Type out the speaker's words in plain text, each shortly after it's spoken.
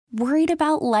Worried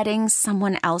about letting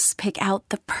someone else pick out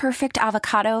the perfect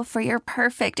avocado for your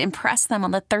perfect impress them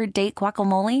on the third date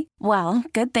guacamole? Well,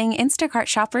 good thing Instacart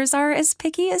shoppers are as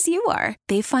picky as you are.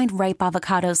 They find ripe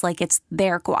avocados like it's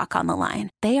their guac on the line.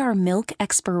 They are milk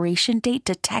expiration date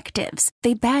detectives.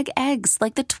 They bag eggs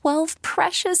like the 12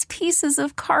 precious pieces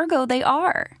of cargo they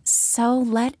are. So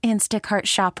let Instacart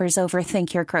shoppers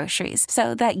overthink your groceries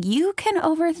so that you can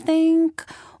overthink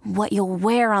what you'll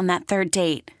wear on that third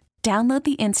date. Download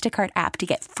the Instacart app to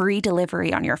get free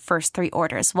delivery on your first 3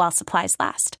 orders while supplies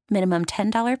last. Minimum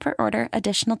 $10 per order.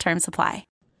 Additional terms apply.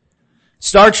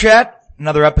 StarChat,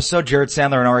 another episode. Jared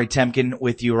Sandler and Ari Temkin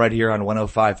with you right here on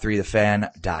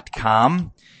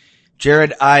 1053thefan.com.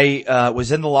 Jared, I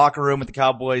was in the locker room with the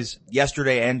Cowboys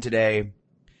yesterday and today.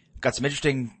 Got some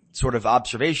interesting sort of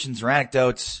observations or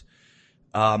anecdotes.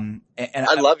 And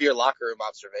I love your locker room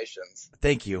observations.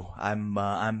 Thank you. I'm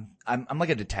like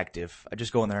a detective. I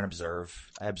just go in there and observe.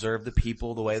 I observe the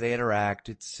people, the way they interact.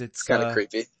 It's kind of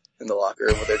creepy in the locker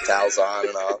room with their towels on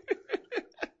and all.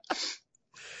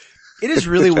 It is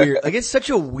really weird. Like, it's such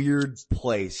a weird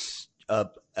place, a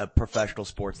professional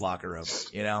sports locker room,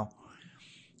 you know?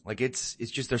 Like, it's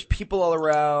just, there's people all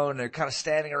around. They're kind of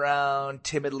standing around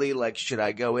timidly, like, should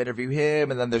I go interview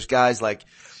him? And then there's guys like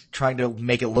trying to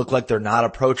make it look like they're not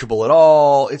approachable at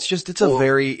all. It's a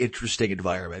very interesting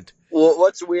environment. Well,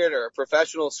 what's weirder, a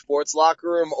professional sports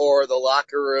locker room or the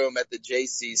locker room at the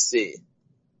JCC?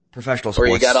 Professional sports. Where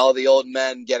you got all the old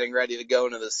men getting ready to go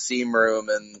into the steam room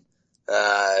and,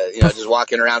 just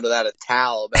walking around without a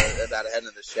towel about heading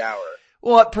to the shower.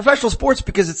 Well, professional sports,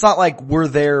 because it's not like we're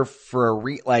there for a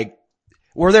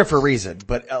we're there for a reason,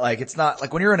 but it's not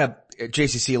like when you're in a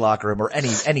JCC locker room or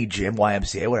any gym,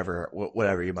 YMCA,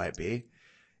 whatever you might be.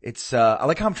 It's, I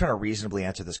like how I'm trying to reasonably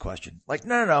answer this question. Like,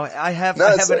 no, I have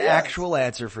an actual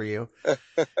answer for you.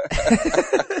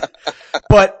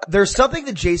 But there's something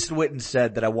that Jason Witten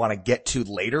said that I want to get to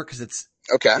later because it's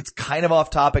kind of off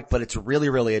topic, but it's really,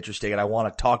 really interesting and I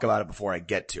want to talk about it before I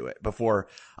get to it, before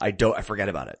I forget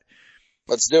about it.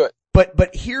 Let's do it.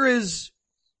 But here is,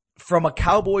 from a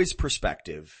Cowboys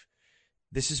perspective,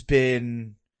 this has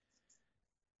been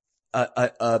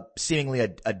seemingly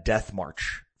a death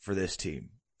march for this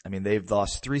team. I mean, they've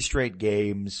lost 3 straight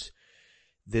games.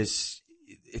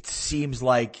 It seems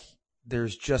like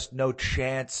there's just no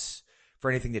chance for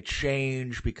anything to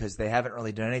change because they haven't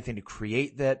really done anything to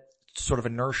create that sort of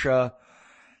inertia.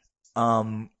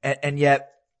 And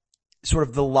yet sort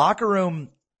of the locker room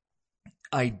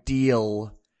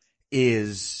ideal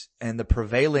is, and the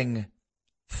prevailing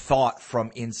thought from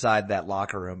inside that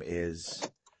locker room is,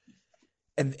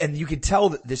 and you can tell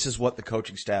that this is what the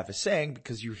coaching staff is saying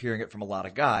because you're hearing it from a lot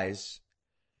of guys.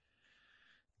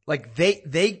 Like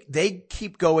they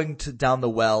keep going down the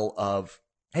well of,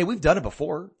 hey, we've done it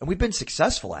before and we've been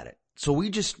successful at it. So we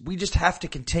just have to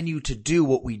continue to do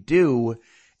what we do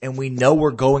and we know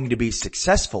we're going to be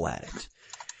successful at it.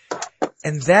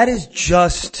 And that is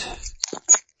just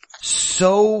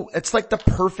so, it's like the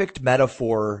perfect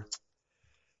metaphor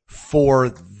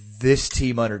for this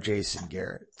team under Jason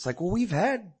Garrett. It's like, well,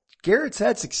 Garrett's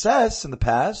had success in the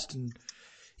past, and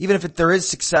even if there is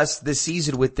success this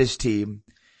season with this team,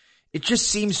 it just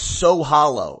seems so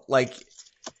hollow. Like,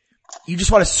 you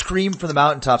just want to scream from the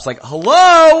mountaintops, like,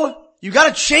 hello! You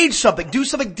gotta change something, do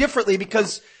something differently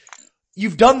because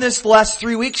you've done this the last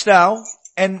 3 weeks now.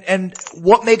 And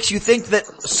what makes you think that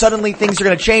suddenly things are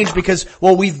going to change because,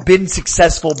 well, we've been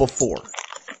successful before?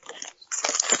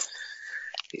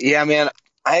 Yeah, man,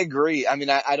 I agree. I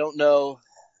mean, I don't know.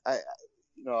 I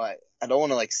don't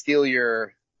want to like steal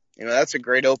your, that's a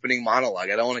great opening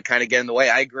monologue. I don't want to kind of get in the way.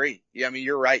 I agree. Yeah, I mean,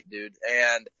 you're right, dude.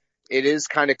 And it is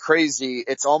kind of crazy.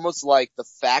 It's almost like the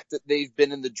fact that they've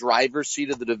been in the driver's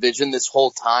seat of the division this whole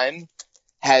time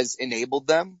has enabled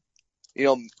them.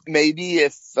 Maybe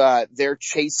if they're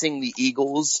chasing the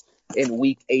Eagles in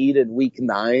week 8 and week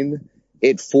 9,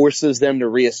 it forces them to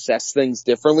reassess things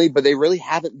differently, but they really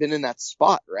haven't been in that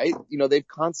spot, right? They've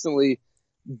constantly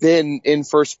been in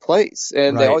first place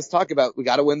and They always talk about, we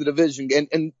got to win the division.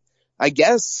 And I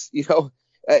guess,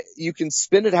 you can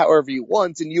spin it however you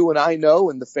want. And you and I know,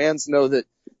 and the fans know that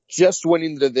just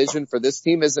winning the division for this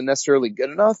team isn't necessarily good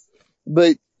enough.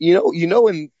 But,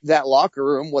 in that locker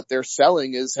room, what they're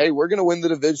selling is, hey, we're going to win the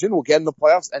division. We'll get in the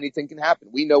playoffs. Anything can happen.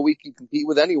 We know we can compete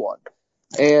with anyone.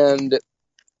 And,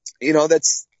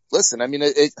 listen, I mean,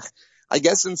 I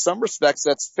guess in some respects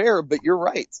that's fair, but you're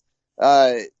right.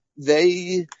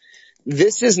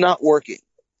 This is not working.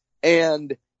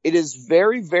 And it is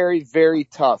very, very, very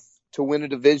tough to win a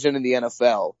division in the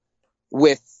NFL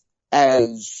with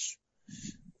as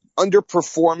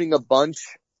underperforming a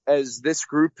bunch as this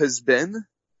group has been.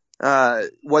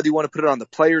 whether you want to put it on the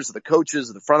players or the coaches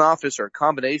or the front office or a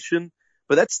combination,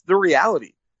 but that's the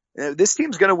reality. This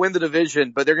team's going to win the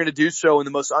division, but they're going to do so in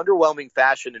the most underwhelming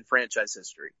fashion in franchise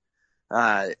history.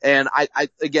 And I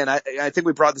think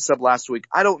we brought this up last week.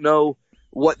 I don't know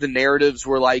what the narratives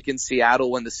were like in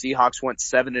Seattle when the Seahawks went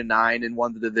 7-9 and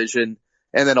won the division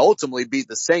and then ultimately beat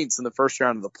the Saints in the first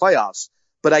round of the playoffs.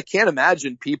 But I can't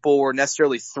imagine people were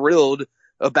necessarily thrilled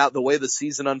about the way the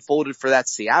season unfolded for that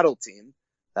Seattle team.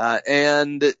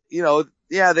 And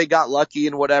they got lucky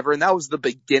and whatever. And that was the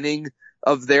beginning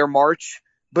of their march.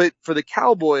 But for the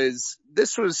Cowboys,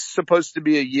 this was supposed to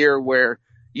be a year where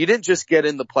you didn't just get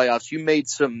in the playoffs, you made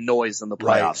some noise in the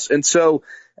playoffs. Right. And so,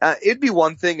 it'd be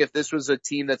one thing if this was a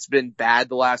team that's been bad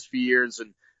the last few years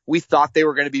and we thought they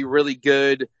were going to be really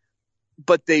good,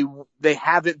 but they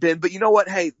haven't been. But you know what?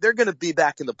 Hey, they're going to be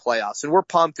back in the playoffs and we're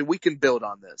pumped and we can build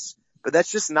on this. But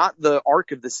that's just not the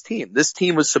arc of this team. This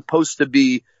team was supposed to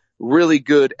be really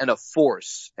good and a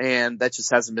force, and that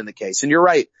just hasn't been the case. And you're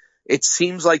right. It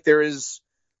seems like there is,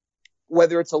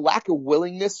 whether it's a lack of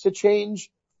willingness to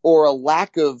change or a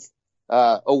lack of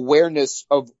awareness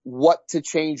of what to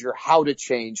change or how to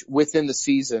change within the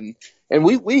season. And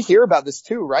we hear about this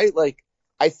too, right? Like,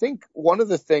 I think one of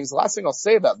the things, the last thing I'll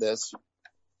say about this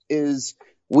is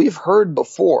we've heard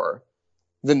before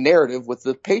the narrative with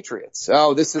the Patriots.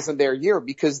 Oh, this isn't their year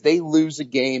because they lose a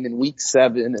game in week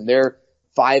 7 and they're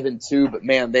 5-2, but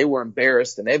man, they were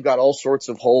embarrassed and they've got all sorts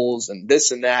of holes and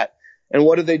this and that. And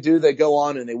what do? They go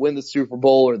on and they win the Super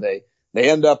Bowl, or they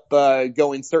end up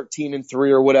going 13-3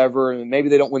 or whatever, and maybe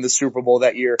they don't win the Super Bowl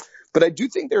that year. But I do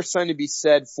think there's something to be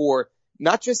said for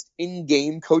not just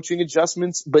in-game coaching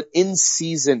adjustments, but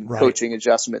in-season coaching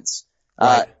adjustments.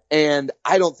 Right. And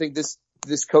I don't think this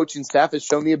coaching staff has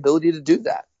shown the ability to do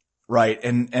that. Right.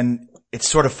 And it's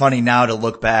sort of funny now to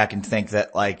look back and think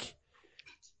that, like,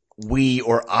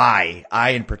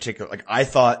 I in particular, like, I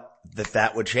thought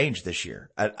that would change this year.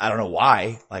 I don't know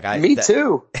why. Like, Me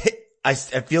too. I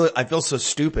feel so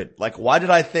stupid. Like, why did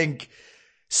I think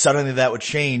suddenly that would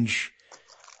change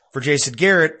for Jason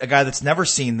Garrett, a guy that's never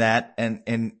seen that, and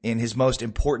in his most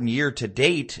important year to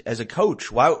date as a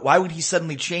coach? Why would he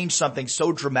suddenly change something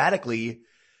so dramatically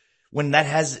when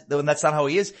that's not how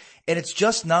he is? And it's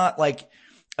just not like,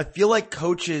 I feel like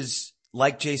coaches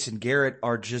like Jason Garrett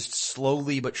are just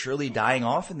slowly but surely dying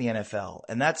off in the NFL.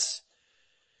 And that's,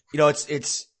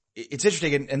 it's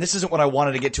interesting. And this isn't what I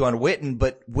wanted to get to on Witten,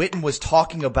 but Witten was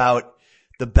talking about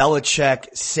the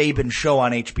Belichick Saban show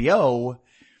on HBO.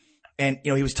 And,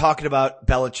 he was talking about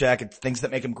Belichick and things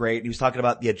that make him great. And he was talking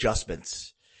about the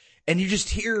adjustments. And you just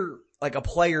hear, like, a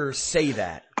player say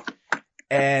that.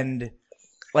 And,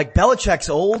 like, Belichick's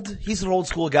old. He's an old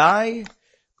school guy.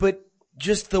 But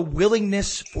just the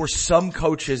willingness for some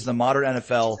coaches in the modern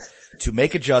NFL to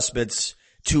make adjustments,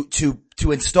 to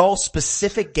install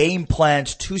specific game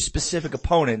plans to specific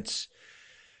opponents.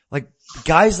 Like,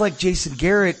 guys like Jason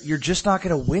Garrett, you're just not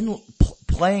going to win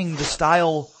playing the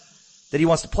style that he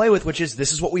wants to play with, which is,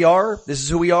 this is what we are, this is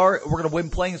who we are, we're going to win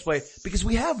playing this way because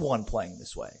we have won playing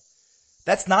this way.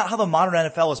 That's not how the modern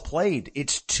NFL is played.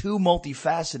 It's too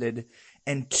multifaceted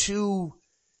and too,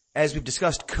 as we've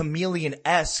discussed,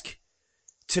 chameleon-esque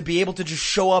to be able to just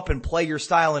show up and play your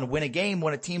style and win a game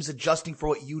when a team's adjusting for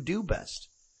what you do best.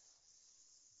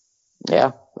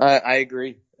 Yeah, I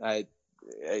agree. I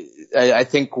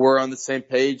think we're on the same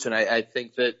page, and I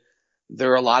think that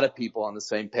there are a lot of people on the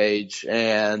same page,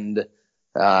 and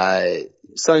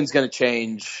something's going to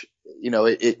change.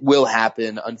 It will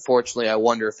happen. Unfortunately, I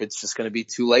wonder if it's just going to be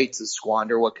too late to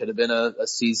squander what could have been a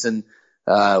season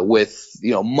with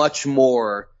much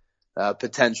more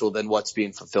potential than what's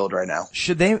being fulfilled right now.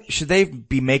 Should they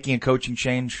be making a coaching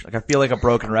change? Like, I feel like a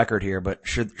broken record here, but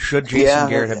should Jason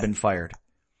Garrett have been fired?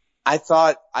 I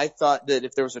thought that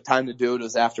if there was a time to do it, it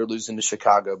was after losing to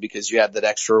Chicago, because you had that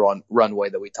extra runway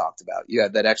that we talked about. You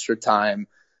had that extra time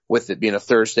with it being a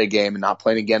Thursday game and not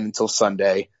playing again until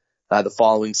Sunday, the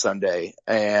following Sunday.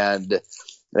 And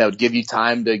that would give you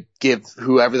time to give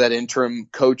whoever that interim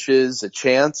coach is a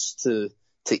chance to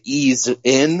ease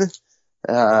in.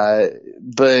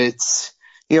 But,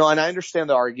 and I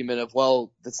understand the argument of,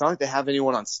 well, it's not like they have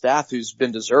anyone on staff who's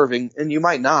been deserving, and you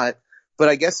might not. But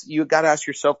I guess you got to ask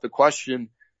yourself the question,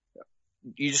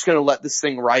 you just going to let this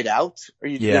thing ride out? Or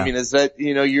is that,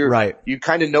 you're right. You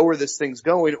kind of know where this thing's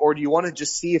going, or do you want to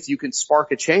just see if you can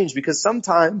spark a change? Because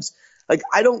sometimes, like,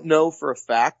 I don't know for a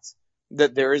fact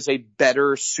that there is a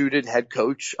better suited head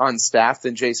coach on staff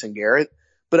than Jason Garrett,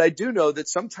 but I do know that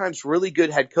sometimes really good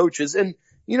head coaches, and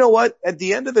you know what, at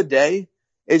the end of the day,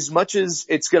 as much as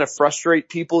it's going to frustrate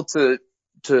people to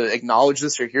acknowledge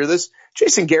this or hear this,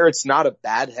 Jason Garrett's not a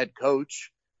bad head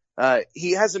coach.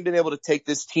 he hasn't been able to take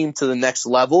this team to the next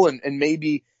level, and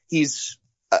maybe he's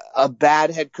a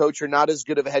bad head coach or not as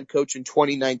good of a head coach in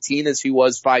 2019 as he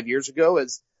was 5 years ago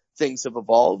as things have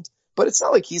evolved. But it's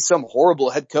not like he's some horrible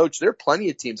head coach. There are plenty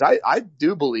of teams. I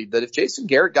do believe that if Jason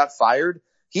Garrett got fired,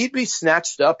 he'd be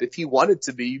snatched up if he wanted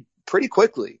to be pretty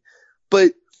quickly.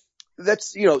 But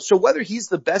that's, so whether he's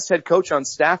the best head coach on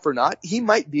staff or not, he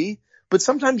might be, but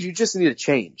sometimes you just need a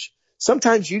change.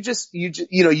 Sometimes you've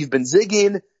been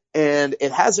zigging and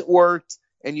it hasn't worked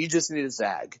and you just need a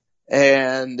zag.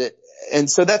 And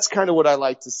so that's kind of what I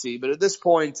like to see. But at this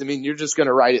point, I mean, you're just going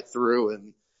to ride it through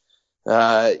and,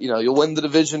 you'll win the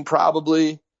division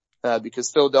probably, because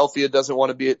Philadelphia doesn't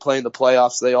want to be playing the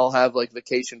playoffs. They all have like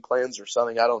vacation plans or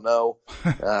something. I don't know.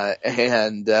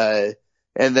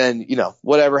 And then,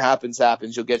 whatever happens.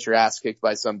 You'll get your ass kicked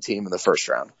by some team in the first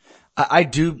round. I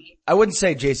wouldn't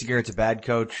say Jason Garrett's a bad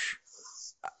coach.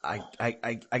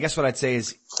 I guess what I'd say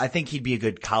is I think he'd be a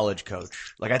good college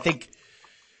coach. Like I think,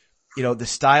 the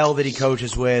style that he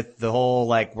coaches with, the whole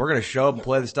like, we're going to show up and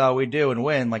play the style we do and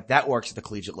win, like that works at the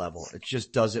collegiate level. It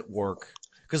just doesn't work.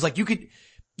 Cause like you could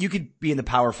be in the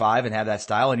Power 5 and have that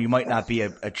style and you might not be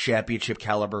a championship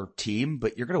caliber team,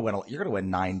 but you're going to win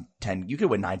 9, 10, you could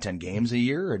win 9, 10 games a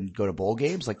year and go to bowl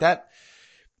games like that.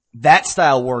 That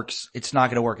style works. It's not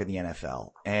going to work in the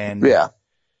NFL. And yeah,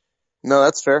 no,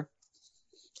 that's fair.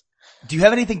 Do you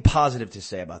have anything positive to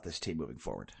say about this team moving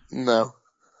forward? No.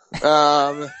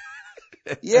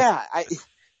 Yeah,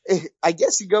 I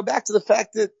guess you go back to the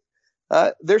fact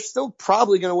that, they're still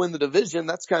probably going to win the division.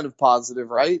 That's kind of positive,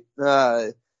 right?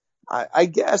 I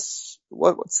guess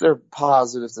what's there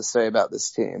positive to say about this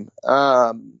team?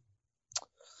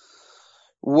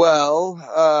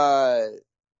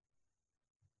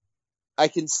 I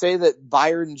can say that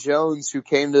Byron Jones, who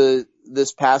came to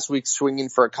this past week swinging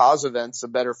for a cause event's a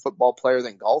better football player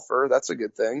than golfer. That's a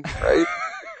good thing, right?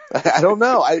 I don't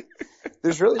know.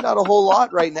 There's really not a whole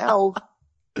lot right now.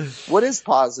 What is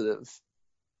positive?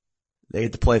 They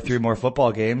get to play 3 more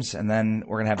football games, and then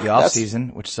we're going to have the off season,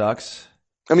 which sucks.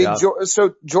 I mean,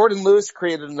 so Jordan Lewis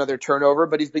created another turnover,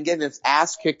 but he's been getting his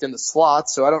ass kicked in the slot,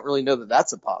 so I don't really know that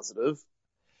that's a positive.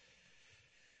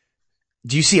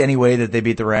 Do you see any way that they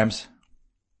beat the Rams?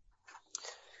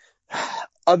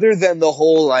 Other than the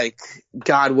whole, like,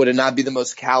 God, would it not be the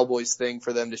most Cowboys thing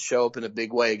for them to show up in a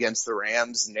big way against the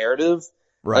Rams narrative?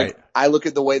 Right. Like, I look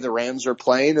at the way the Rams are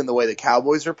playing and the way the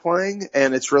Cowboys are playing,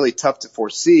 and it's really tough to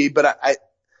foresee. But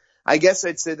I guess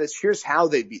I'd say this. Here's how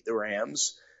they beat the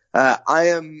Rams.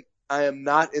 I am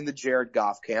not in the Jared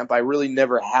Goff camp. I really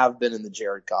never have been in the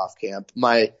Jared Goff camp.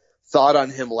 My thought on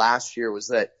him last year was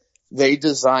that they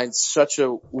designed such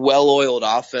a well-oiled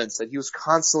offense that he was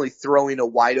constantly throwing to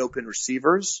wide open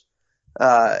receivers.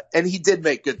 And he did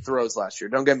make good throws last year.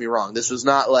 Don't get me wrong. This was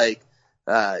not like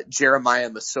Jeremiah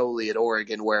Masoli at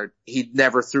Oregon where he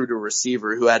never threw to a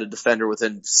receiver who had a defender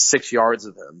within 6 yards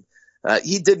of him.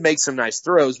 He did make some nice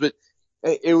throws, but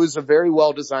it was a very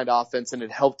well-designed offense and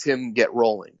it helped him get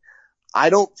rolling. I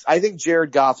think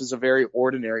Jared Goff is a very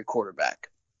ordinary quarterback.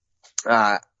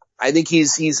 I think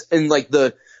he's in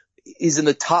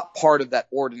the top part of that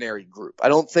ordinary group. I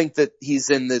don't think that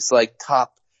he's in this like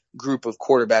top group of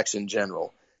quarterbacks in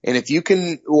general. And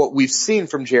what we've seen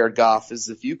from Jared Goff is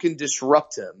if you can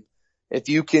disrupt him, if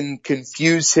you can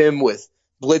confuse him with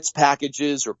blitz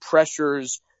packages or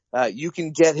pressures, you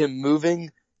can get him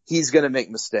moving, he's going to make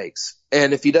mistakes.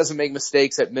 And if he doesn't make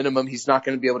mistakes, at minimum, he's not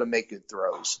going to be able to make good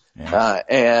throws. Yeah.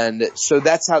 And so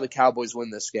that's how the Cowboys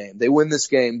win this game. They win this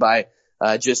game by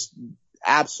just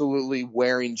absolutely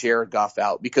wearing Jared Goff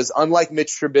out, because unlike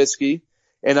Mitch Trubisky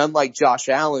and unlike Josh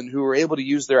Allen, who were able to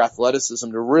use their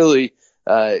athleticism to really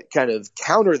kind of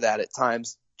counter that at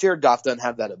times, Jared Goff doesn't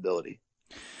have that ability.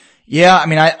 Yeah, I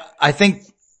mean, I think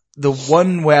the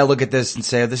one way I look at this and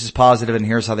say, oh, this is positive and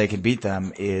here's how they can beat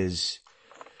them is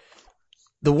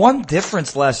the one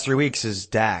difference the last 3 weeks is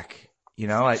Dak. You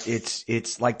know,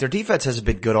 it's like their defense hasn't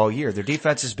been good all year. Their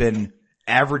defense has been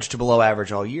average to below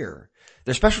average all year.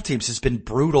 Their special teams has been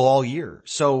brutal all year.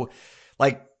 So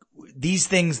like these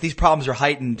problems are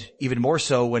heightened even more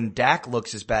so when Dak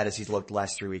looks as bad as he's looked the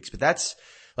last 3 weeks. But that's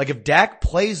like if Dak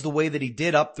plays the way that he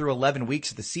did up through 11 weeks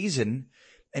of the season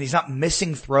and he's not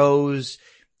missing throws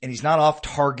and he's not off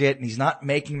target and he's not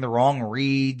making the wrong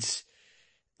reads,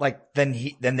 like then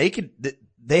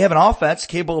they have an offense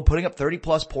capable of putting up 30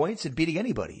 plus points and beating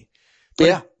anybody.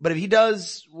 But if he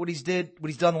does what he's done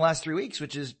the last 3 weeks,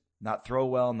 which is not throw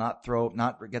well, not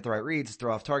get the right reads,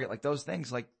 throw off target, like those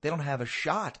things, like they don't have a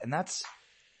shot. And that's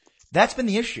been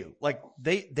the issue. Like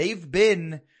they've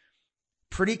been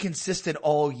pretty consistent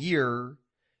all year.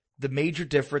 The major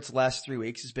difference the last 3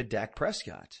 weeks has been Dak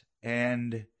Prescott.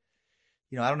 And,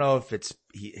 I don't know if it's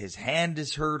his hand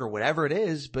is hurt or whatever it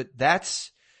is, but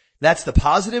that's the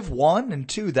positive, one, and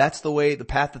two, that's the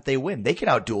path that they win. They can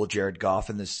outduel Jared Goff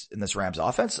in this Rams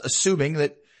offense, assuming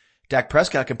that Dak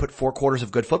Prescott can put 4 quarters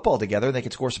of good football together and they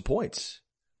can score some points.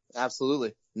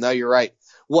 Absolutely. No, you're right.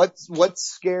 What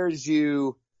scares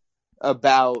you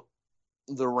about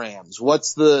the Rams?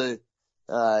 What's the,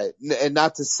 and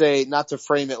not to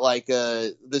frame it like,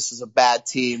 this is a bad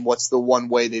team. What's the one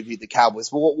way they beat the Cowboys?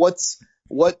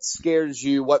 What scares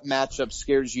you? What matchup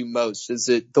scares you most? Is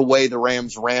it the way the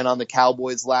Rams ran on the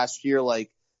Cowboys last year?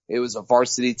 Like it was a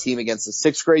varsity team against a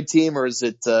 6th grade team, or is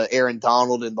it, Aaron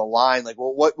Donald in the line? Like,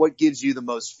 what gives you the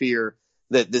most fear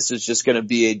that this is just going to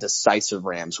be a decisive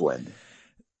Rams win?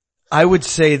 I would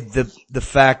say the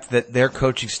fact that their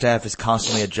coaching staff is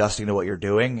constantly adjusting to what you're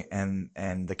doing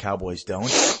and the Cowboys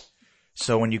don't.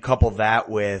 So when you couple that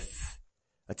with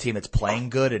a team that's playing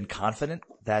good and confident,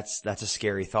 that's a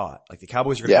scary thought. Like the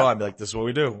Cowboys are going to go out and be like, this is what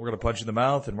we do. We're going to punch you in the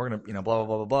mouth and we're going to, blah, blah,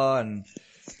 blah, blah, blah. And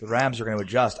the Rams are going to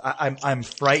adjust. I'm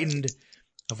frightened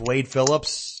of Wade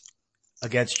Phillips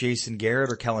against Jason Garrett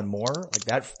or Kellen Moore.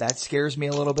 Like that scares me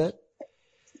a little bit.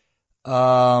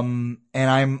 And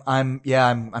I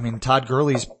mean, Todd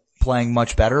Gurley's playing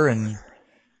much better, and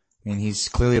he's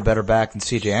clearly a better back than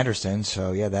CJ Anderson.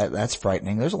 So yeah, that's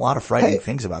frightening. There's a lot of frightening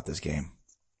things about this game.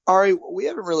 Ari, we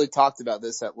haven't really talked about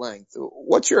this at length.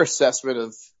 What's your assessment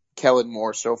of Kellen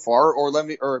Moore so far?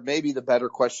 Or maybe the better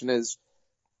question is,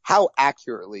 how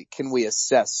accurately can we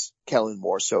assess Kellen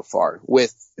Moore so far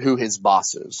with who his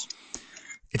boss is?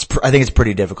 I think it's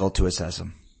pretty difficult to assess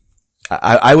him.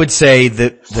 I would say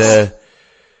that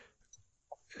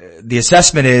the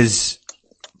assessment is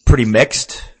pretty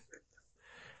mixed,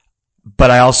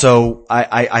 but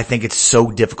I think it's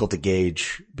so difficult to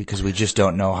gauge because we just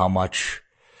don't know how much,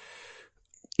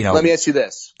 Let me ask you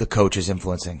this. The coach is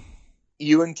influencing.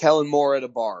 You and Kellen Moore at a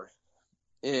bar,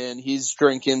 and he's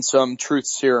drinking some truth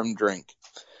serum drink,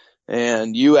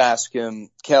 and you ask him,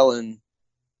 Kellen,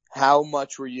 how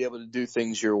much were you able to do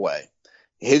things your way?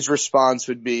 His response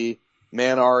would be,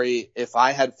 man, Ari, if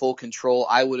I had full control,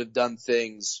 I would have done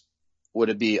things. Would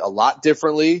it be a lot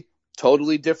differently,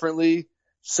 totally differently,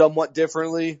 somewhat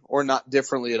differently, or not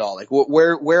differently at all? Like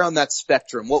where on that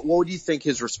spectrum, what would you think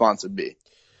his response would be?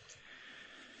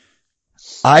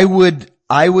 I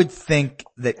would think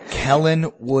that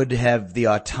Kellen would have the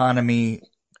autonomy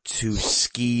to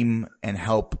scheme and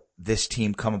help this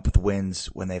team come up with wins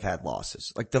when they've had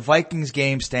losses. Like the Vikings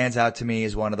game stands out to me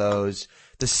as one of those.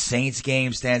 The Saints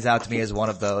game stands out to me as one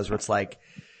of those where it's like,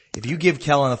 if you give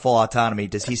Kellen the full autonomy,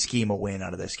 does he scheme a win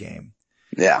out of this game?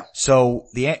 Yeah. So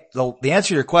the answer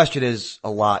to your question is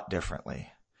a lot differently.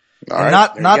 All right,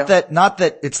 not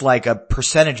that it's like a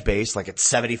percentage base, like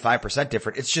it's 75%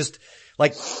 different. It's just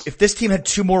like if this team had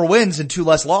 2 more wins and 2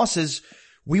 less losses,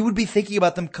 we would be thinking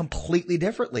about them completely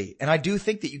differently. And I do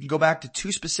think that you can go back to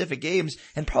 2 specific games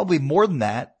and probably more than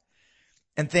that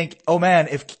and think, oh man,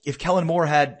 if Kellen Moore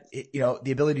had,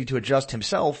 the ability to adjust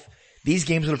himself, these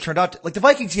games would have turned out like the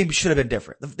Vikings game should have been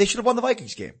different. They should have won the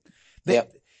Vikings game.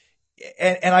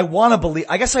 And I want to believe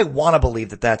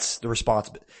that that's the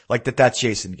response, like that's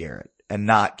Jason Garrett and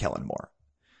not Kellen Moore.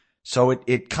 So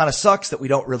it kind of sucks that we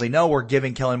don't really know. We're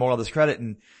giving Kellen Moore all this credit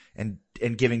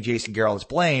and giving Jason Garrett all this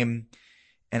blame.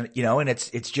 And, and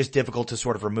it's just difficult to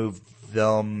sort of remove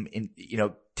them and,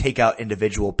 take out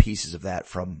individual pieces of that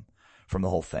from the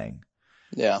whole thing.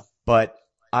 Yeah. But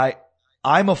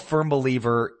I'm a firm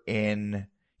believer in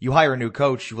you hire a new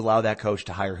coach, you allow that coach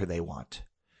to hire who they want.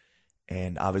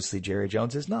 And obviously Jerry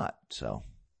Jones is not. So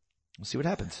we'll see what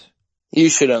happens. You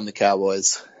should own the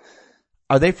Cowboys.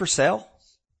 Are they for sale?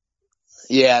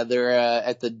 Yeah, they're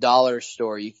at the dollar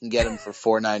store. You can get them for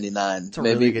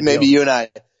 $4.99. Maybe you and I,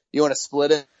 you want to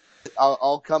split it?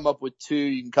 I'll come up with 2.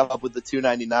 You can come up with the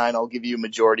 $2.99. I'll give you a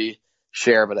majority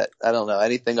share, but I don't know.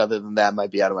 Anything other than that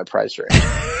might be out of my price range.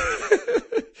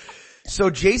 So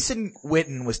Jason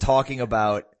Witten was talking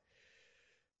about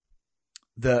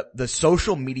the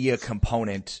social media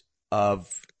component of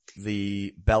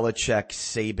the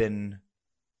Belichick-Saban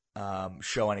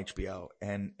show on HBO.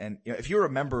 And if you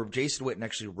remember, Jason Witten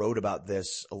actually wrote about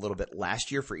this a little bit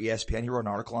last year for ESPN. He wrote an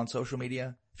article on social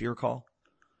media, if you recall.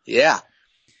 Yeah.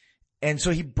 And so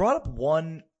he brought up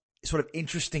one sort of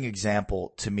interesting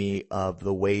example to me of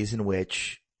the ways in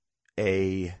which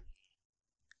a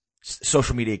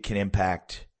social media can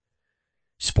impact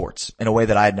sports in a way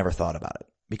that I had never thought about it.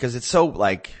 Because it's so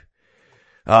like,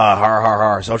 har, har,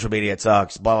 har, social media, it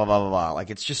sucks, blah, blah, blah, blah, blah. Like,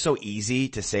 it's just so easy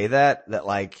to say that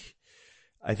like,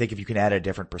 I think if you can add a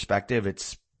different perspective,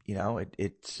 it's, I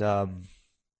don't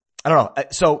know.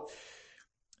 So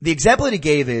the example that he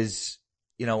gave is,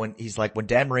 when he's like, when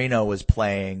Dan Marino was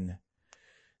playing,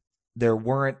 there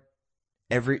weren't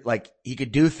he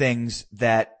could do things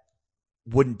that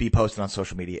wouldn't be posted on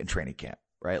social media in training camp,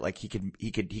 right? Like he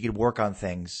could work on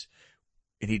things,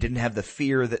 and he didn't have the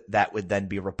fear that would then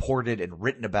be reported and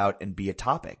written about and be a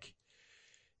topic.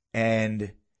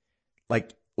 And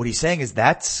like what he's saying is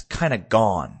that's kind of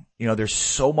gone. There's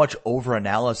so much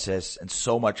over-analysis and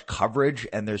so much coverage,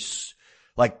 and there's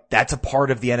like, that's a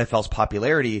part of the NFL's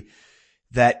popularity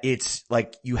that it's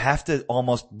like you have to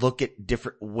almost look at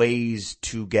different ways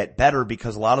to get better,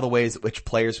 because a lot of the ways in which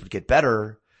players would get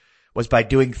better was by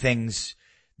doing things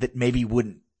that maybe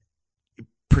wouldn't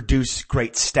produce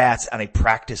great stats on a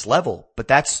practice level. But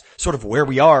that's sort of where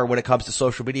we are when it comes to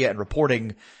social media and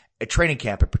reporting at training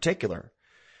camp in particular.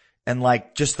 And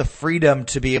like just the freedom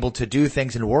to be able to do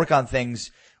things and work on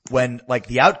things when like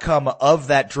the outcome of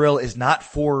that drill is not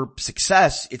for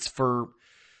success. It's for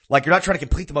like, you're not trying to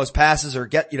complete the most passes or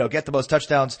get the most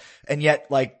touchdowns. And yet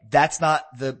like that's not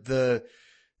the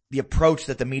approach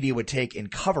that the media would take in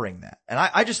covering that. And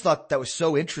I just thought that was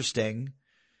so interesting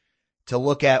to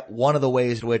look at one of the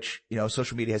ways in which,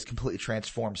 social media has completely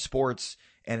transformed sports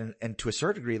and to a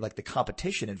certain degree, like the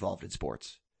competition involved in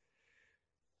sports.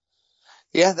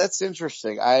 Yeah, that's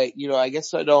interesting. I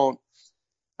guess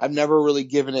I've never really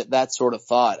given it that sort of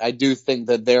thought. I do think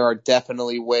that there are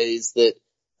definitely ways that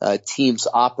teams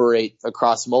operate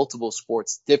across multiple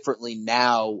sports differently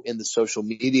now in the social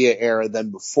media era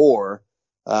than before,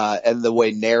 and the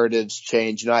way narratives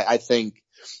change. I think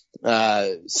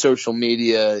social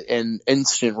media and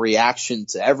instant reaction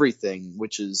to everything,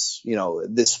 which is,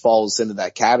 this falls into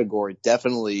that category,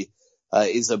 definitely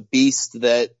is a beast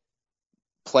that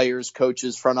players,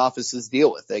 coaches, front offices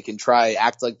deal with. They can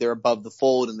act like they're above the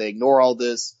fold and they ignore all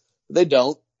this. They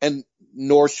don't, and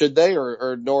nor should they,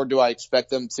 or nor do I expect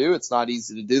them to. It's not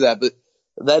easy to do that, but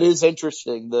that is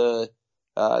interesting. The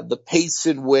pace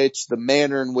in which, the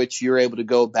manner in which you're able to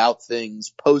go about things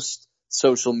post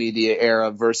social media era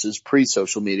versus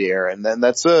pre-social media era. And then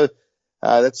that's a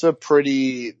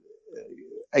pretty,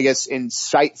 I guess,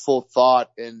 insightful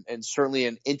thought and certainly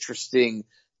an interesting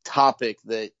topic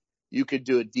that you could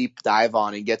do a deep dive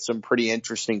on and get some pretty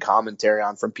interesting commentary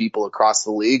on from people across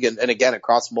the league and again,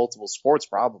 across multiple sports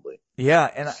probably. Yeah.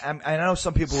 And I know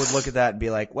some people would look at that and be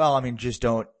like, well, I mean, just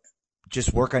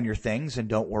work on your things and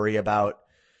don't worry about,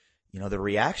 the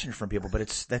reaction from people. But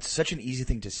that's such an easy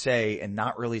thing to say and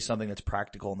not really something that's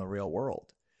practical in the real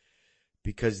world,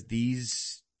 because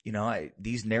these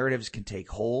narratives can take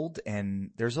hold,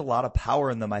 and there's a lot of power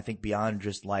in them, I think, beyond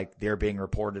just like they're being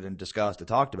reported and discussed and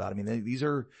talked about. I mean, these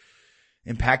are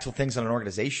impactful things on an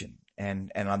organization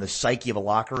and on the psyche of a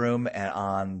locker room and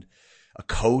on a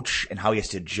coach and how he has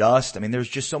to adjust. I mean, there's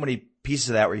just so many pieces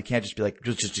of that where you can't just be like,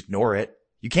 just ignore it.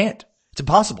 You can't. It's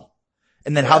impossible.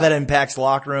 And then how that impacts the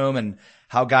locker room and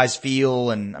how guys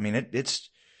feel. And I mean, there's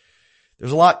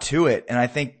a lot to it. And I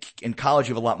think in college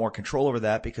you have a lot more control over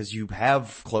that because you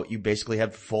basically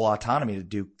have full autonomy to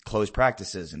do closed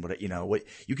practices and what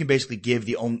you can basically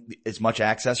give as much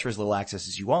access or as little access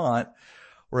as you want.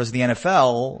 Whereas the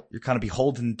NFL, you're kind of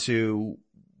beholden to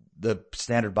the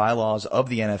standard bylaws of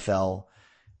the NFL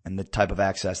and the type of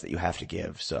access that you have to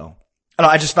give. So I don't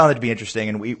know, I just found it to be interesting,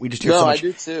 and we just hear so much. I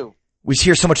do too. We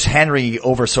hear so much Henry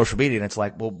over social media, and it's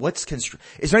like, well, is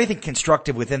there anything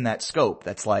constructive within that scope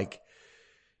that's like,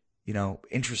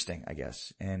 interesting, I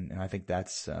guess. And I think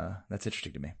that's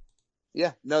interesting to me.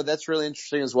 Yeah, no, that's really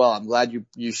interesting as well. I'm glad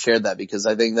you shared that because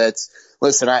I think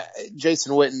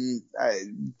Jason Witten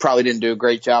probably didn't do a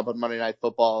great job on Monday Night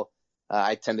Football.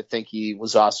 I tend to think he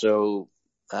was also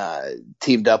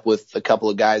teamed up with a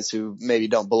couple of guys who maybe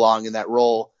don't belong in that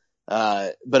role.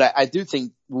 But I do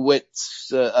think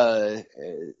Witt's a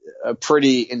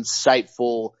pretty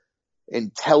insightful,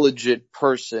 intelligent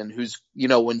person who's,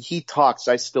 when he talks,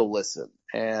 I still listen.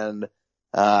 And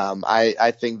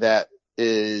I think that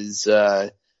is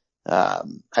I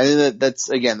think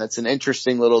that's an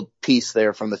interesting little piece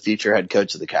there from the future head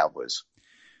coach of the Cowboys.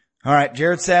 All right,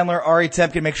 Jared Sandler, Ari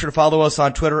Temkin. Make sure to follow us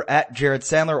on Twitter at Jared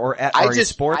Sandler or at Ari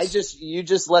Sports. You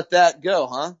just let that go,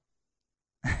 huh?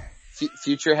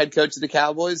 Future head coach of the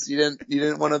Cowboys. You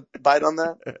didn't want to bite on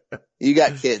that? You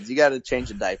got kids. You got to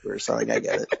change a diaper or something. I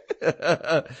get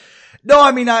it. No,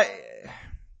 I mean,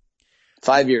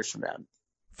 5 years from now.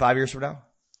 5 years from now?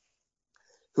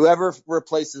 Whoever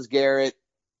replaces Garrett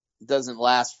doesn't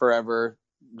last forever.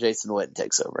 Jason Witten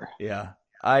takes over. Yeah.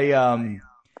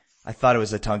 I thought it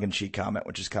was a tongue-in-cheek comment,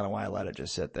 which is kind of why I let it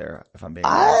just sit there, if I'm being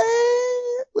honest.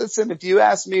 Listen, if you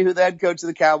ask me who the head coach of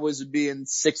the Cowboys would be in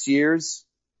 6 years,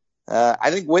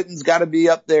 I think Witten's got to be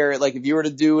up there. Like if you were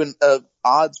to do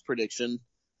odds prediction,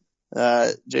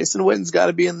 Jason Witten's got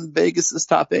to be in Vegas's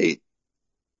top 8.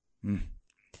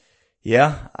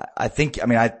 Yeah, I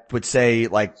would say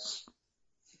like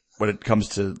when it comes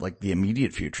to like the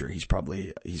immediate future, he's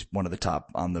one of the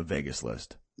top on the Vegas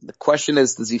list. The question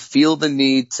is, does he feel the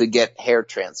need to get hair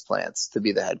transplants to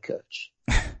be the head coach?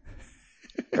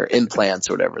 Or implants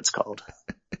or whatever it's called.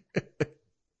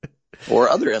 Or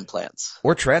other implants.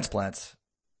 Or transplants.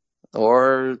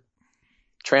 Or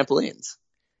trampolines.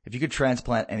 If you could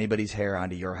transplant anybody's hair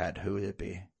onto your head, who would it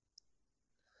be?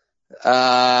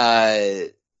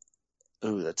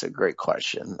 Ooh, that's a great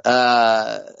question.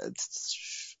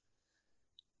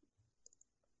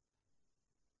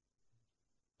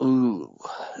 Ooh,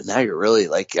 now you're really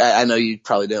like, I know you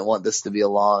probably didn't want this to be a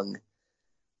long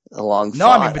thought. No,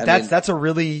 I mean, but that's a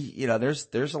really,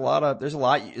 there's a lot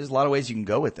of ways you can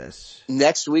go with this.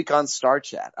 Next week on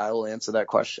StarChat, I will answer that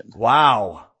question.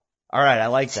 Wow. All right. I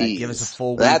like that. Jeez. Give us a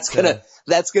full week. That's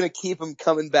gonna keep him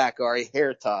coming back, Ari.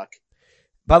 Hair talk.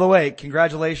 By the way,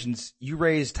 congratulations. You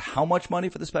raised how much money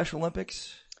for the Special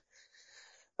Olympics?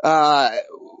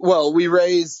 Well, we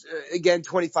raised, again,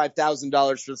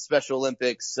 $25,000 for the Special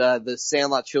Olympics. The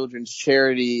Sandlot Children's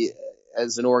Charity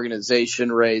as an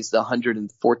organization raised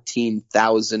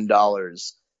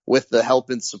 $114,000 with the help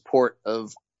and support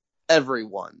of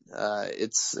everyone.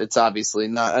 It's obviously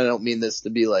not, I don't mean this to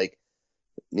be like,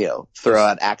 throw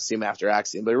out axiom after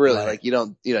axiom, but really, like, you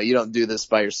don't do this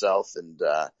by yourself. And,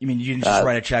 you mean you didn't just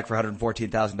write a check for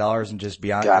 $114,000 and just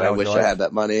be on? God, I wish I had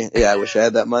that money. Yeah, I wish I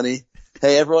had that money.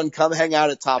 Hey, everyone, come hang out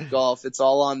at Topgolf. It's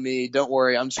all on me. Don't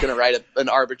worry. I'm just going to write an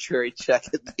arbitrary check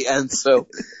at the end. So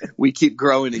we keep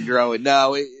growing and growing.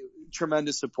 No,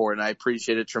 tremendous support, and I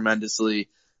appreciate it tremendously.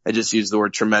 I just used the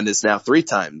word tremendous now 3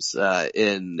 times,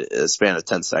 in a span of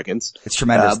 10 seconds. It's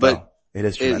tremendous, but it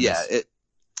is tremendous.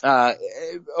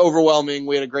 Overwhelming.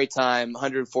 We had a great time.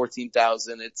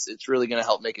 114,000. It's really going to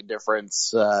help make a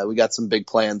difference. We got some big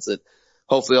plans that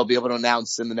hopefully I'll be able to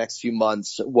announce in the next few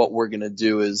months what we're going to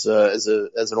do as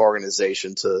an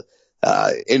organization to,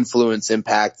 influence,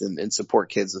 impact, and support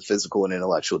kids with physical and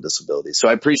intellectual disabilities. So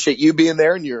I appreciate you being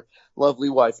there, and your lovely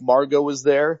wife Margot was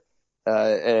there.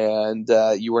 And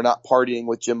you were not partying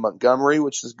with Jim Montgomery,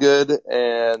 which is good.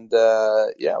 And,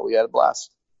 we had a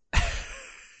blast.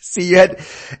 See,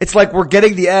 it's like we're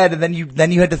getting the ad, and then you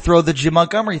had to throw the Jim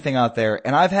Montgomery thing out there.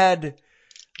 And I've had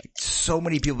so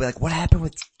many people be like, what happened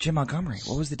with Jim Montgomery?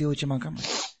 What was the deal with Jim Montgomery?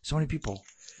 So many people.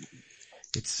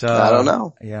 I don't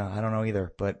know. Yeah, I don't know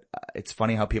either, but it's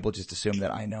funny how people just assume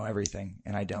that I know everything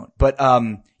and I don't. But,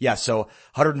 so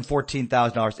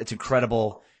 $114,000. It's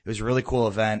incredible. It was a really cool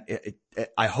event.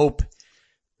 I hope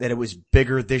that it was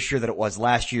bigger this year than it was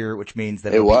last year, which means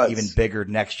that it will be even bigger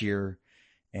next year.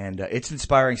 And it's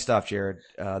inspiring stuff, Jared.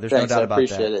 There's no doubt about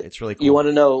that. It's really cool. You want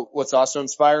to know what's also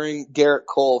inspiring? Garrett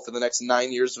Cole, for the next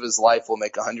 9 years of his life, will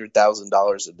make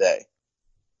 $100,000 a day.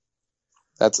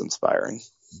 That's inspiring.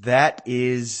 That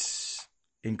is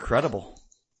incredible.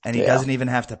 And he doesn't even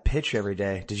have to pitch every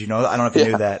day. Did you know that? I don't know if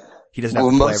you knew that. He doesn't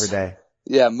have to play every day.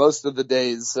 Yeah, most of the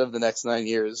days of the next 9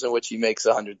 years in which he makes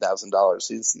 $100,000,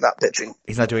 he's not pitching.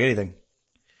 He's not doing anything.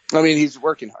 I mean, he's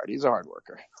working hard. He's a hard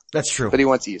worker. That's true. But he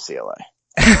went to UCLA.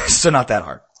 So not that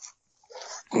hard.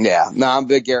 Yeah, no, I'm a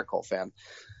big Garrett Cole fan.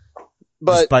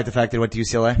 But despite the fact that he went to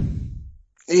UCLA?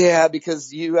 Yeah,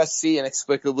 because USC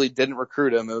inexplicably didn't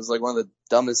recruit him. It was like one of the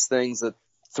dumbest things that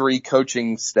 3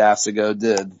 coaching staffs ago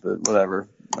did, but whatever.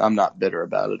 I'm not bitter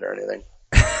about it or anything.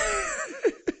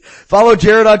 Follow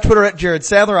Jared on Twitter at Jared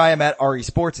Sandler. I am at RE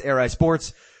Sports, ARI Sports.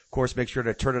 Of course, make sure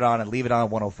to turn it on and leave it on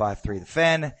 105.3 The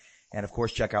Fan. And of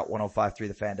course, check out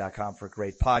 1053thefan.com for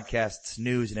great podcasts,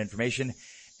 news, and information.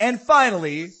 And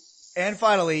finally,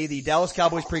 the Dallas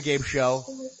Cowboys pregame show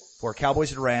for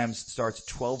Cowboys and Rams starts at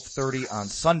 12:30 on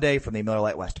Sunday from the Miller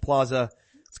Lite West Plaza.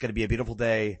 It's going to be a beautiful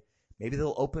day. Maybe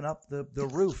they'll open up the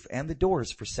roof and the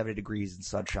doors for 70 degrees and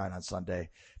sunshine on Sunday.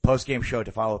 Post-game show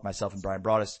to follow with myself and Brian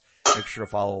Broaddus. Make sure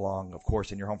to follow along, of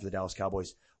course, in your home for the Dallas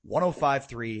Cowboys.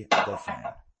 1053 The Fan.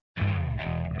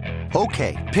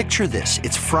 Okay, picture this.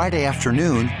 It's Friday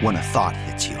afternoon when a thought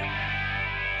hits you.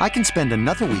 I can spend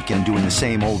another weekend doing the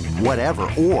same old whatever,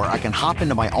 or I can hop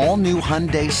into my all-new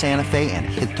Hyundai Santa Fe and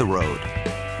hit the road.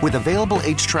 With available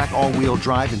H-Track all-wheel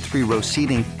drive and 3-row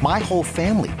seating, my whole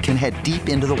family can head deep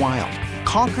into the wild.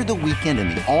 Conquer the weekend in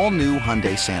the all-new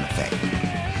Hyundai Santa Fe.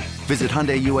 Visit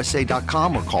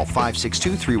HyundaiUSA.com or call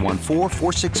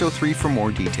 562-314-4603 for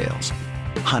more details.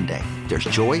 Hyundai, there's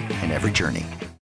joy in every journey.